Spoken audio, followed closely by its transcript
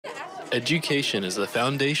Education is the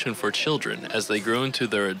foundation for children as they grow into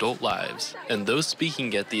their adult lives, and those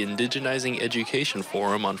speaking at the Indigenizing Education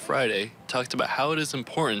Forum on Friday talked about how it is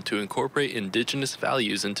important to incorporate Indigenous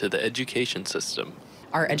values into the education system.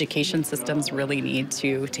 Our education systems really need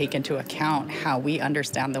to take into account how we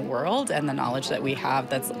understand the world and the knowledge that we have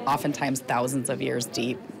that's oftentimes thousands of years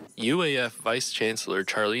deep. UAF Vice Chancellor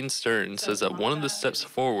Charlene Stern says that one of the steps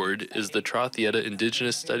forward is the Trothieta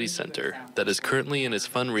Indigenous Studies Center that is currently in its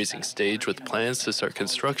fundraising stage with plans to start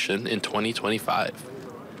construction in 2025.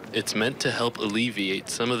 It's meant to help alleviate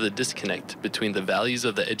some of the disconnect between the values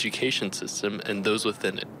of the education system and those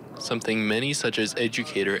within it, something many such as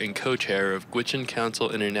educator and co-chair of Gwich'in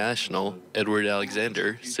Council International, Edward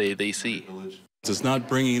Alexander, say they see. It's not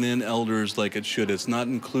bringing in elders like it should. It's not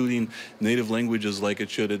including native languages like it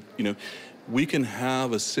should. We can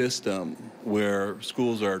have a system where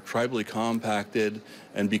schools are tribally compacted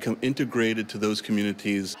and become integrated to those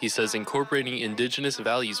communities. He says incorporating Indigenous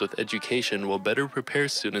values with education will better prepare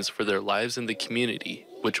students for their lives in the community,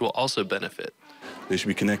 which will also benefit. They should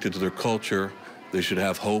be connected to their culture. They should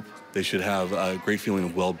have hope. They should have a great feeling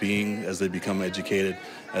of well-being as they become educated,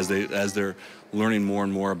 as they're learning more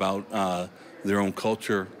and more about their own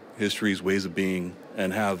culture, histories, ways of being,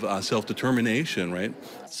 and have self-determination, right?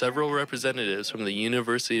 Several representatives from the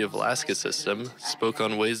University of Alaska system spoke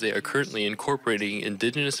on ways they are currently incorporating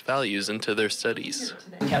Indigenous values into their studies.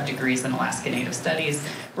 We have degrees in Alaska Native Studies,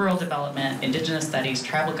 Rural Development, Indigenous Studies,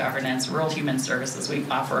 Tribal Governance, Rural Human Services. We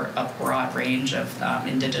offer a broad range of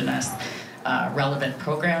Indigenous relevant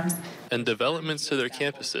programs. And developments to their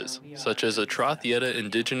campuses, such as a Trothieta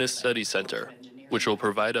Indigenous Studies Center, which will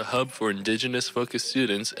provide a hub for Indigenous-focused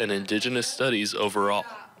students and Indigenous studies overall.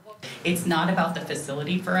 It's not about the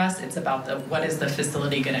facility for us, it's about what is the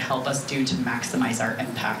facility going to help us do to maximize our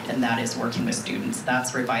impact, and that is working with students.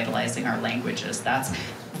 That's revitalizing our languages. That's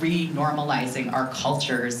renormalizing our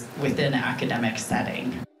cultures within an academic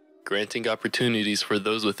setting. Granting opportunities for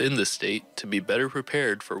those within the state to be better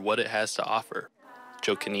prepared for what it has to offer.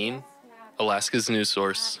 Joe Canine, Alaska's News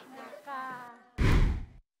Source.